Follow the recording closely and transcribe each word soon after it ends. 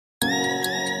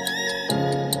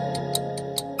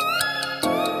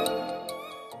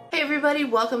everybody,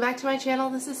 welcome back to my channel.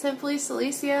 This is Simply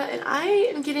Selicia, and I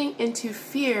am getting into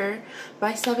Fear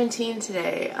by 17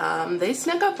 today. They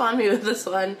snuck up on me with this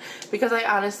one because I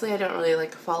don't really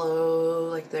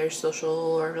follow their social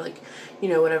or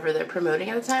whatever they're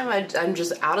promoting at the time. I'm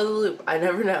just out of the loop. I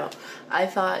never know. I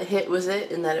thought Hit was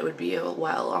it and that it would be a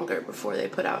while longer before they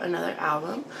put out another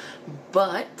album,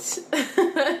 but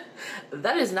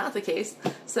that is not the case.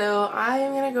 So I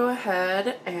am gonna go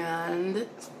ahead and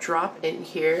drop in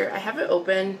here. I have it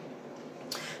open.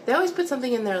 They always put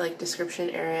something in their description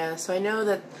area, so I know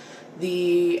that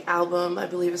the album, I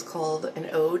believe, is called An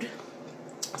Ode,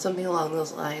 something along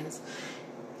those lines.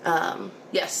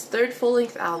 Yes, third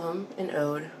full-length album, An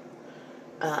Ode.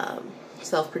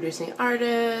 Self-producing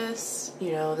artists,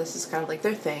 this is kind of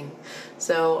their thing.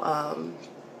 So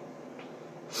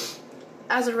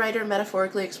as a writer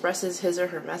metaphorically expresses his or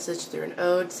her message through an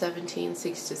ode, 17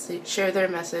 seeks to share their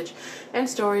message and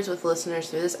stories with listeners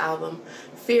through this album.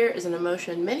 Fear is an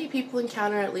emotion many people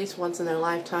encounter at least once in their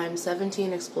lifetime.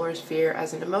 17 explores fear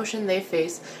as an emotion they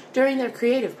face during their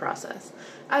creative process.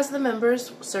 As the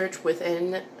members search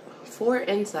within for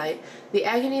insight, the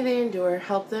agony they endure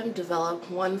help them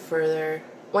develop one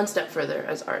step further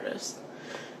as artists.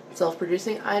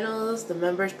 Self-producing idols, the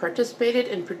members participated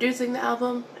in producing the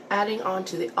album, adding on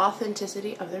to the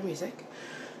authenticity of their music.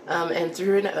 And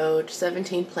through an ode,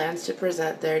 17 plans to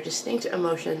present their distinct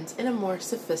emotions in a more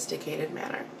sophisticated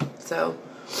manner. So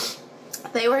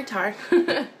they worked hard,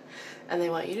 and they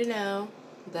want you to know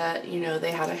that,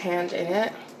 they had a hand in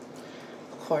it.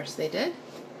 Of course they did.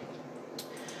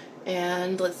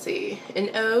 And let's see,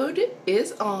 An Ode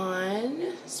is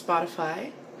on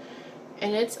Spotify,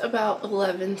 and it's about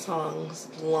 11 songs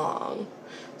long.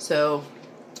 So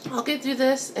I'll get through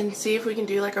this and see if we can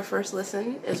do a first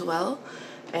listen as well.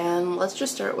 And let's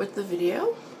just start with the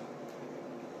video.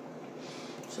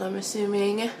 So I'm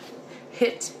assuming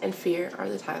Hit and Fear are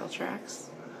the title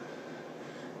tracks.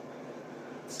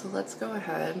 So let's go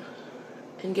ahead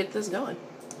and get this going.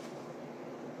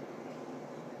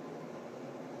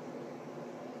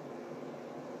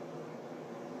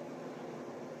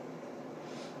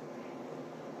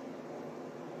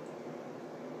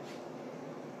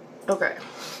 Okay,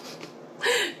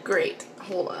 great.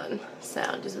 Hold on,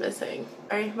 sound is missing.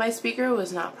 Alright, my speaker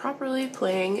was not properly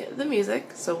playing the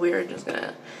music, so we're just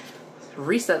gonna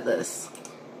reset this.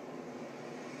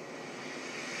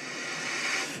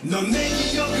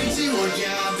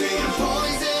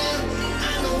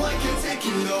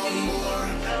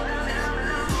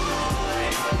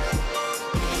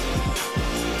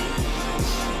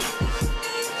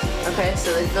 Okay,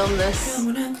 so they filmed this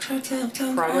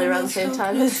probably around the same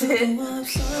time as it.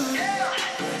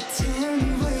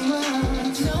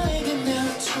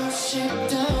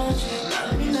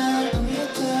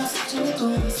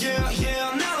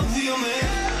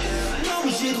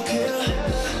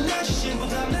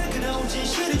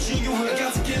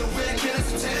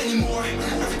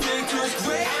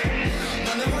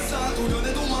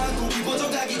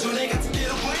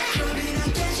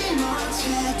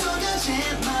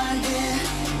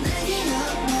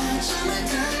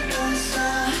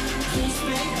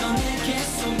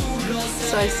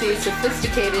 So I see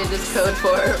sophisticated is code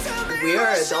for we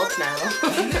are adults now,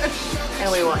 and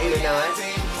we want you to know it.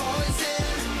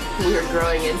 We are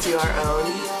growing into our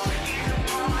own.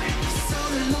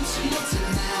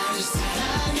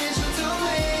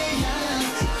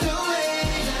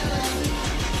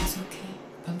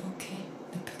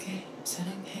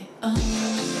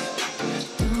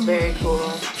 Very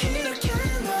cool.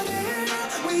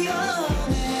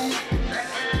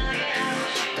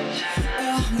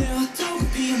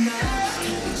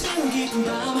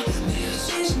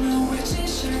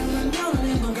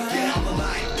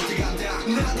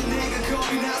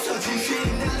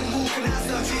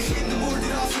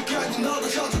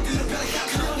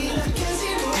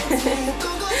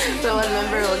 So one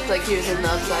member looked like he was in the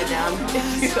Upside Down.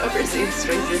 If you've ever seen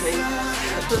Stranger Things,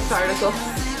 the particle.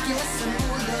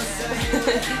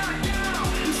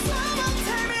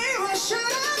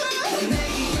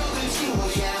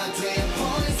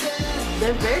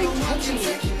 They're very touchy.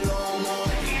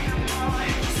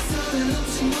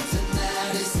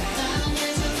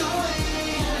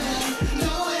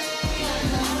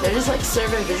 They're just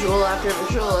serving visual after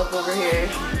visual up over here.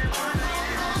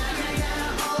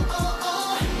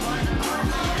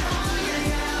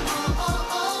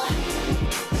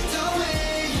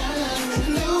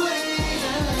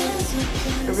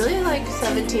 I really like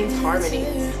 17's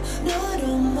harmonies.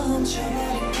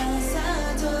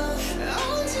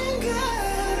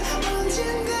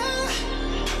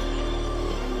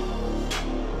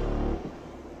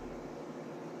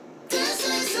 This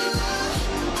is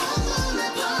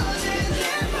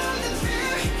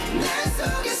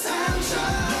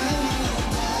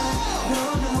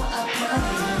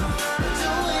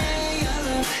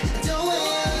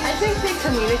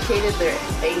communicated their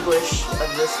anguish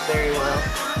of this very well.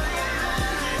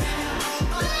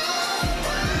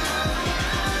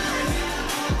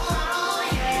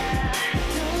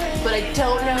 But I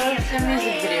don't know if the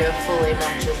music video fully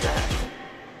matches that.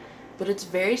 But it's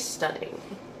very stunning.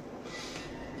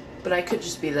 But I could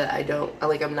just be that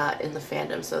I'm not in the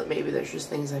fandom, so maybe there's just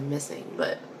things I'm missing,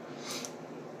 but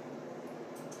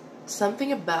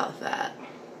something about that,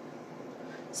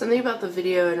 something about the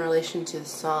video in relation to the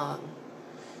song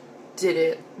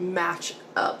didn't match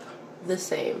up the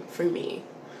same for me.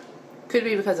 Could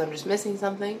be because I'm just missing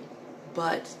something,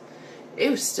 but it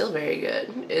was still very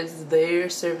good. It's their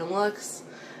certain looks,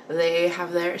 they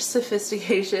have their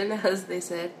sophistication, as they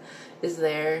said, is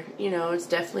there. You know, it's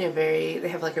definitely they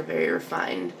have like a very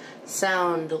refined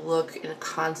sound, look, and a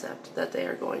concept that they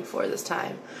are going for this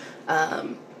time.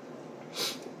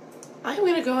 I'm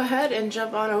gonna go ahead and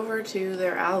jump on over to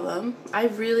their album. I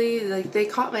really, they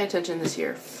caught my attention this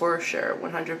year, for sure,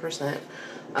 100%,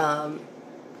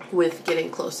 with Getting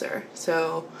Closer.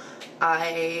 So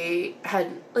I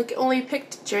had, only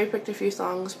cherry-picked a few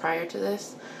songs prior to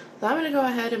this. So I'm gonna go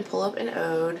ahead and pull up an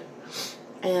ode,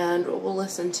 and we'll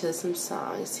listen to some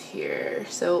songs here.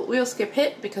 So we'll skip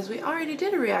Hit because we already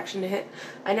did a reaction to Hit.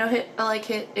 I know Hit, I like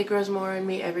Hit, it grows more in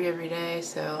me every day,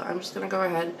 so I'm just gonna go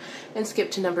ahead and skip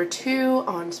to number 2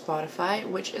 on Spotify,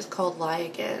 which is called Lie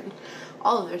Again.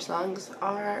 All of their songs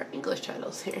are English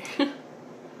titles here.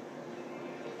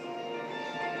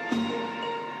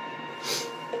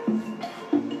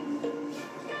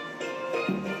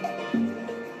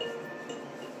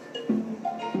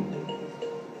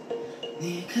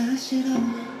 네가 싫어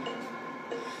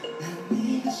난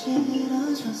네가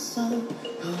싫어졌어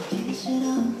보기 싫어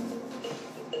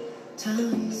더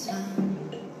이상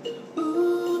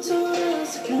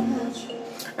우울해서 가줘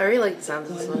I really like the sound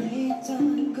of this one.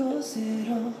 있던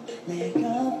곳으로 내가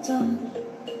없던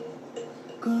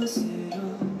곳으로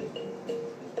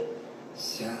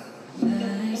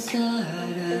날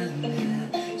사랑하지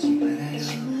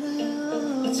말아요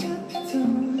어차피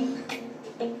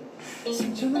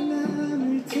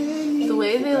The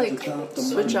way they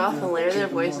switch off and layer their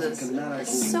voices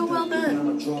is so well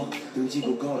done.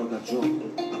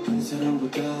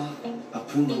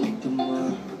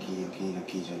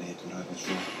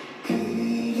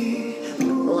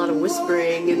 A lot of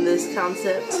whispering in this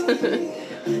concept.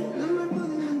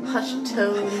 Hushed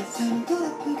tones.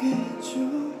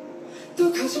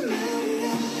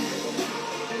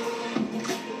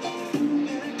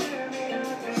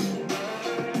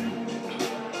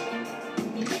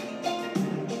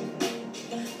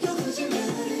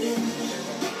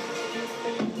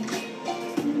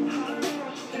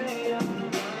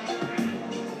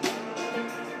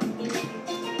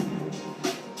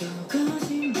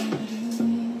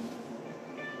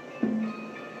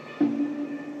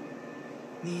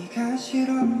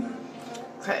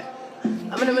 Okay,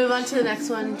 I'm gonna move on to the next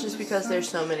one just because there's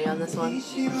so many on this one.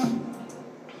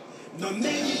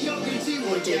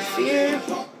 We did Fear.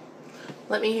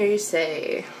 Let Me Hear You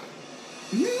Say.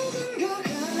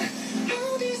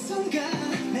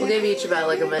 We'll give each about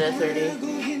like a minute 30.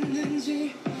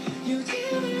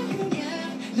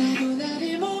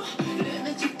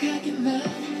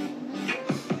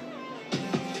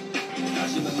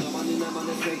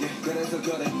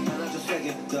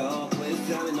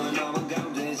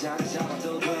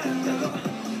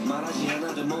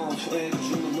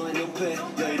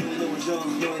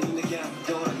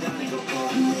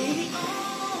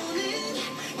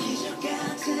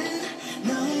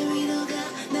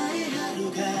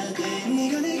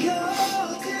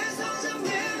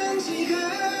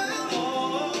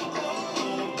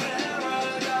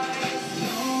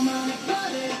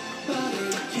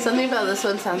 Something about this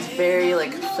one sounds very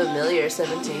familiar,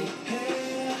 17.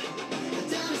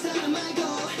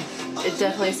 It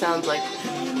definitely sounds like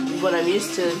what I'm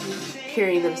used to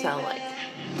hearing them sound like.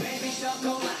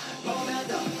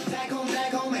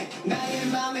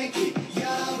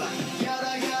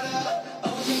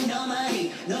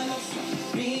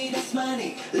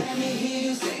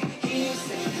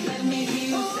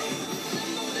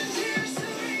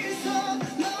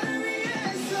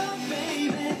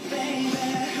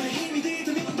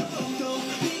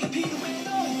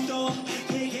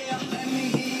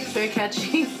 Very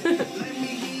catchy.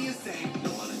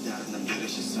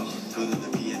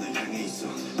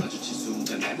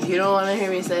 You don't want to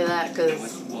hear me say that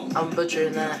because I'm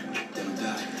butchering that.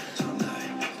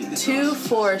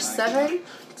 247,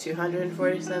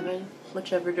 247,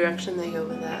 whichever direction they go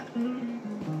with that.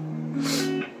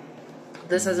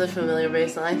 This has a familiar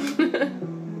bass line.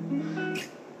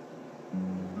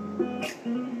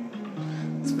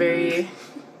 It's very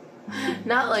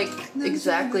Not like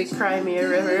exactly Cry Me a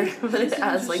River, but it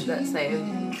has like that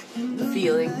same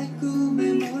feeling.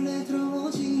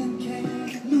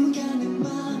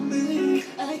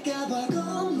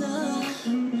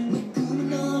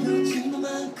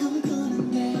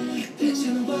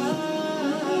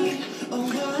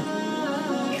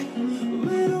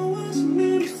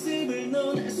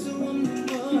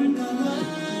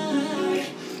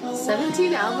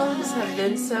 "17 albums have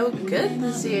been so good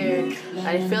this year.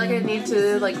 I feel like I need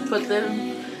to like put them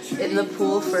in the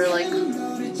pool for like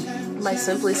my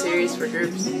Simply series for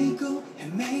groups." This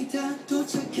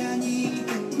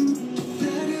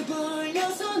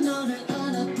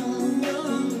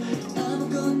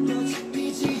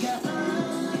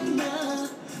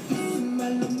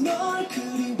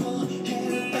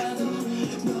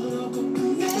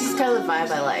is kind of the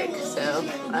vibe I like, so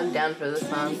I'm down for this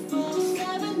song.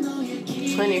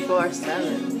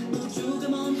 24/7.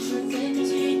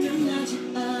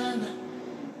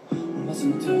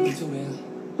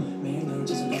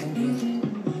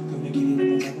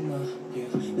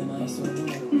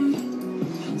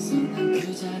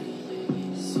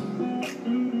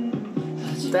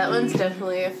 That one's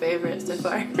definitely a favorite so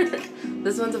far.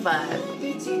 This one's a vibe.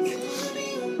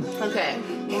 Okay,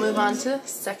 we'll move on to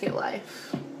Second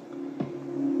Life.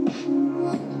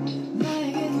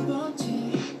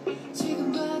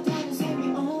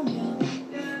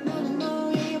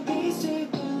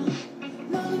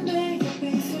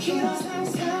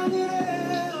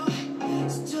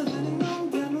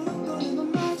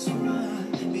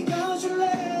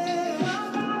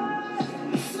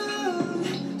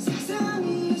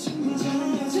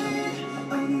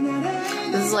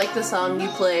 This is like the song you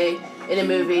play in a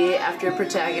movie after a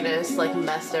protagonist like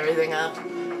messed everything up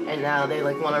and now they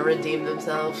like want to redeem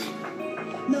themselves.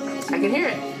 I can hear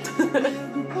it.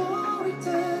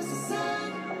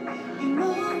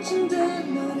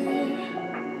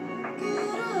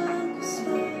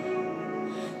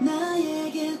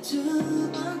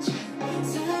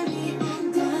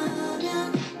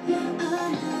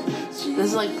 This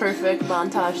is like perfect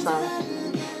montage song.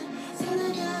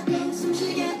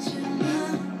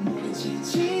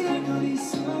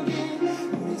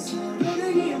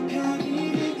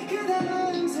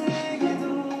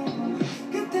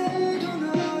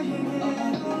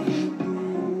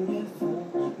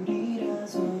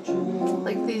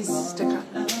 Like these staccato.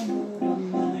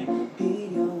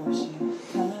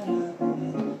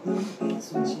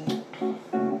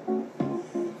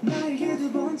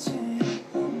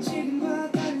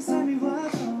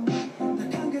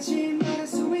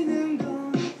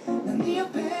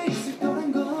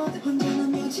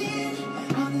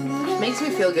 Makes me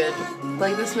feel good.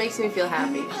 Like this makes me feel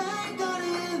happy.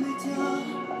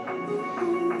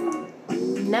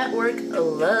 Network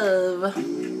Love.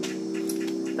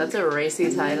 That's a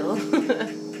racy title.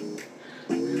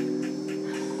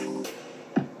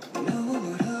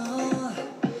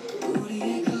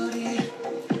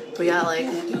 We got like,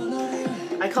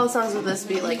 I call songs with this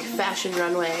beat like Fashion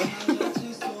Runway.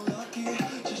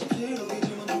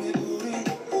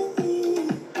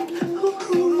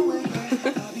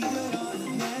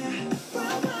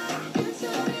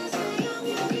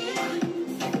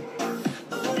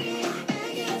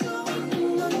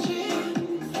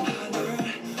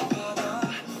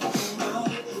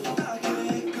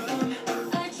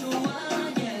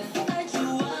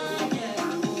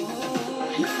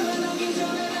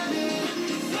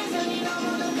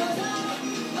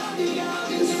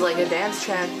 This is like a dance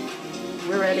track.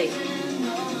 We're ready.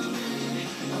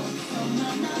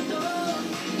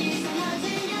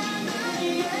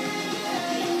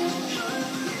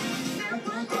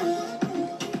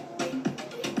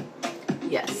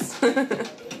 Yes.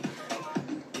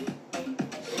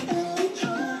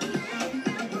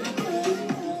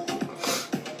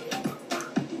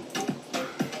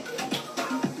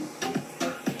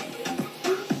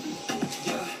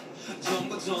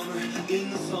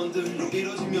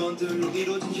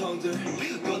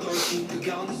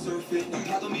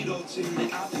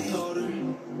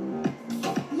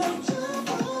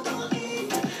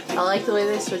 I like the way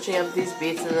they're switching up these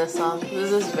beats in this song.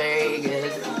 This is very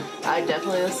good. I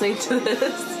definitely listen to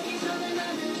this.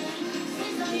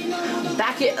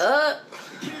 Back it up!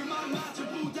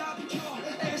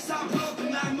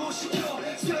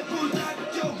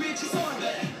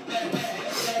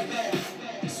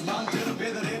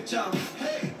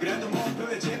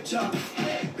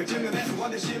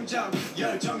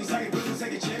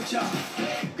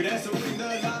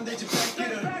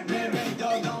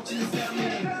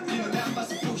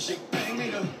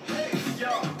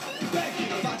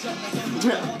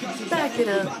 Back it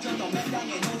up.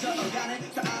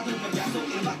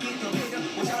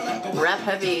 Rap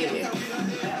heavy.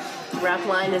 Rap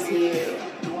line is here.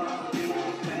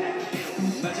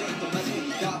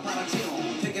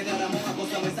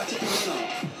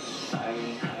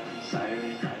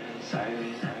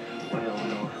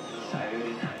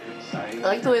 I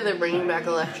like the way they're bringing back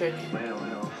electric.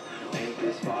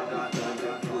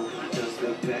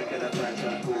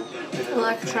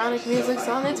 Electronic music's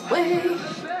on its way.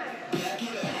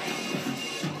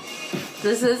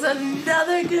 This is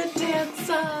another good dance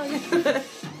song.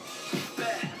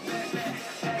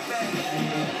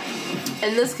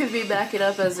 And this could be back it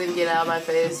up as in get out of my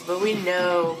face, but we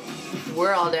know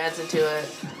we're all dancing to it.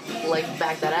 Like,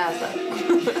 back that ass up.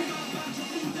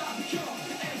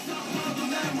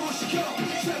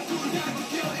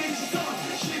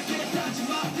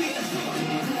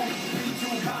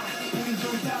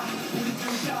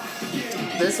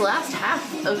 This last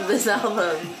half of this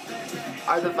album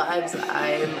are the vibes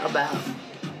I'm about.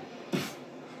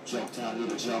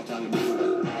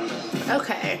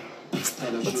 Okay,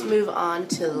 let's move on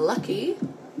to Lucky.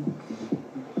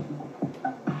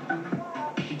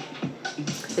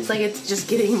 It's like it's just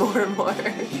getting more and more.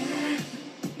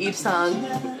 Each song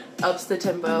ups the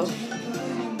tempo.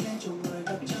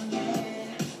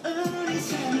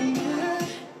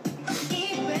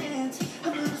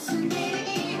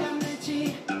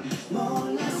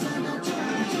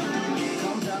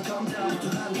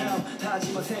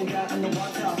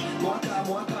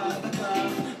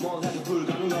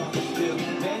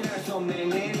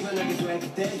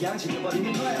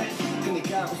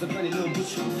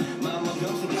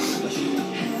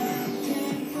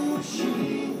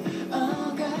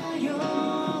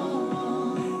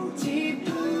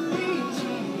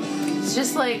 It's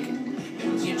just like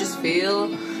you just feel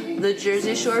the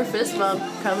Jersey Shore fist bump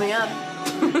coming up.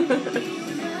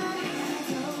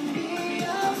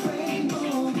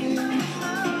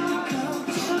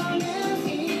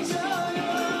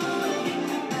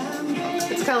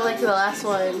 It's kind of like the last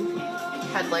one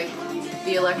had like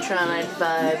the electronic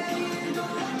vibe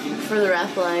for the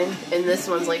rap line, and this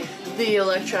one's like the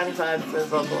electronic vibe for the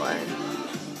vocal line.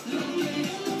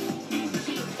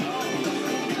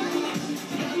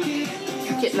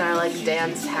 Getting our like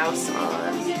dance house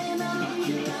on.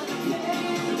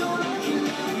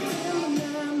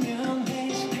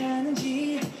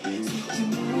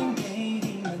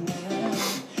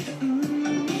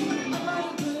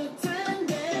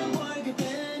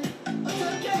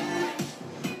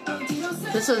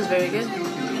 This one's very good.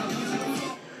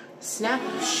 Snap,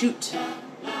 shoot.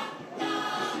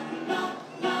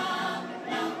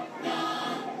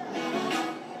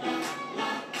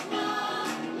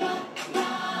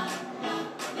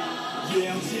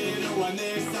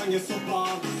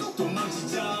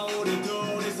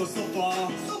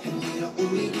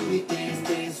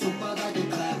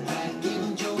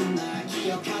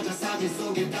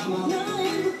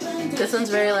 This one's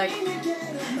very like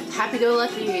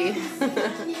happy-go-lucky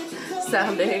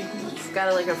sounding. It's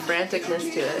got like a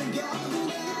franticness to it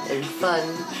and fun.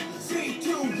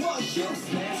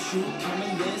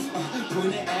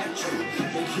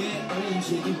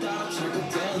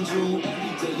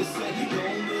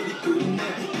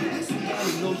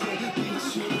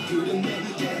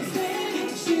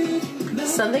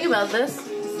 Something about this,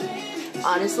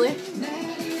 honestly,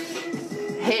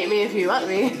 hate me if you want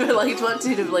me, but like want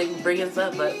to like bring this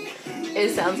up, but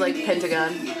it sounds like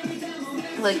Pentagon.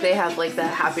 Like they have like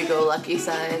that happy-go-lucky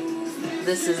side.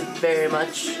 This is very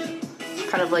much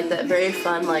kind of like that very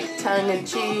fun, like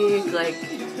tongue-in-cheek, like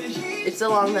it's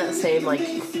along that same like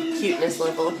cuteness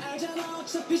level.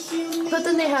 But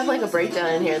then they have like a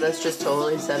breakdown in here that's just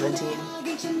totally 17.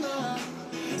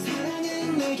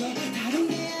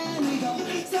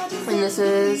 And this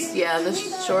is, yeah, the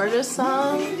shortest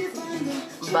song,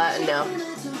 but no,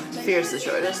 Fear's the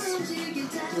shortest.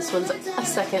 This one's a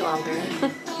second longer.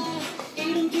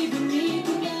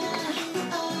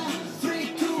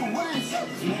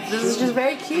 This is just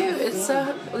very cute. It's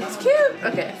cute.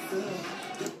 Okay.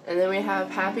 And then we have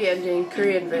Happy Ending,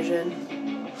 Korean version.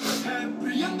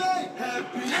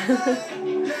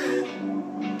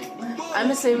 I'm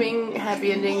assuming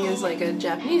Happy Ending is like a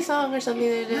Japanese song or something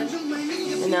they did.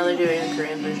 And now they're doing a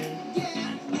Korean version.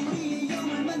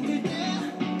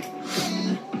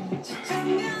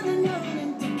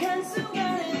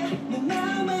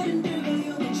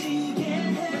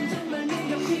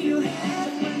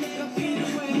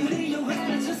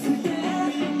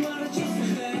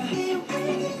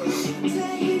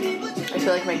 I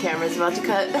feel like my camera's about to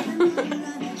cut.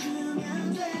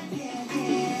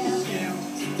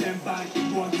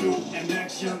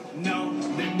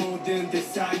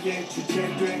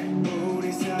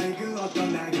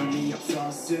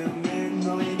 가슴에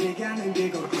너에게 가는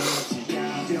게 걱정없이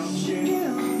가볍게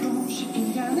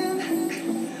조금씩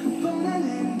가는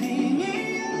뻔한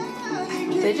엔딩이야.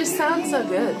 They just sound so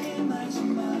good.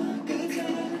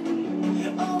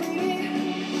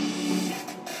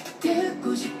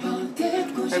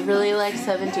 I really like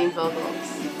 17 vocals.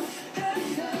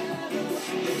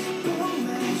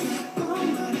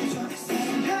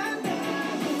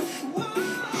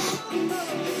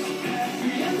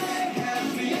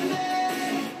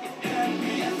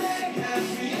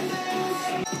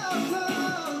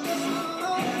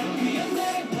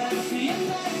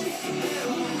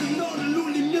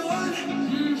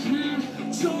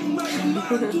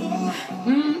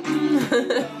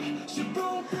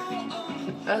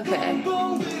 Okay.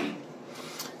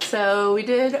 So we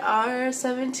did our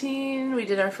 17, we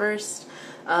did our first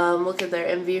look at their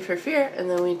MV for Fear, and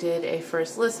then we did a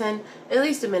first listen, at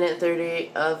least a minute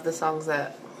 30 of the songs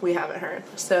that we haven't heard.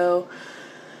 So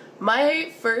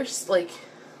my first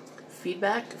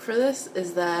feedback for this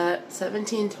is that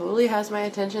 17 totally has my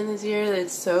attention this year.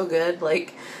 It's so good.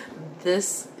 Like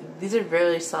these are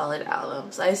really solid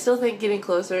albums. I still think Getting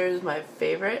Closer is my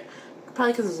favorite,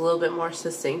 probably because it's a little bit more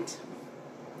succinct.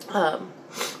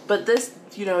 But this,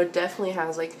 it definitely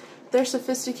has their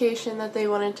sophistication that they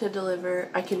wanted to deliver.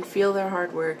 I can feel their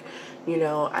hard work.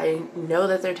 I know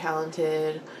that they're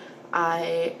talented.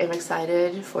 I am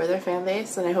excited for their fan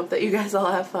base, and I hope that you guys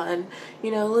all have fun,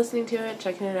 listening to it,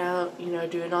 checking it out,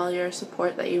 doing all your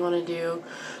support that you want to do.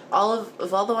 All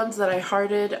of all the ones that I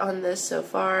hearted on this so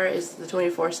far is the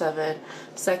 24/7,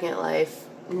 Second Life,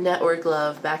 Network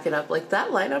Love, Back It Up. That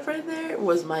lineup right there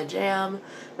was my jam.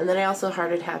 And then I also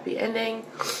hearted Happy Ending.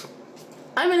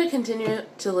 I'm going to continue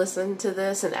to listen to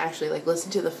this and actually listen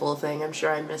to the full thing. I'm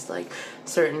sure I missed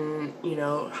certain,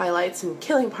 highlights and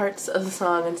killing parts of the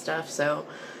song and stuff. So,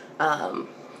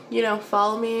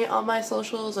 follow me on my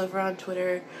socials over on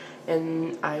Twitter,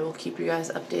 and I will keep you guys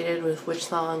updated with which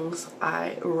songs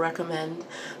I recommend.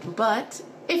 But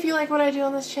if you like what I do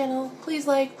on this channel, please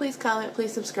please comment,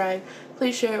 please subscribe,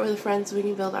 please share it with friends so we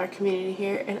can build our community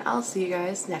here, and I'll see you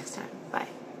guys next time. Bye.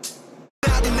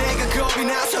 내가 겁이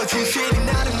나서 진실이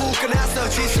나를 묶어놨어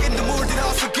진실도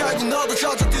물들어서 결국 너도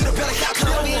젖어들어 별의 약한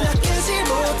넌 깨지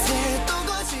못해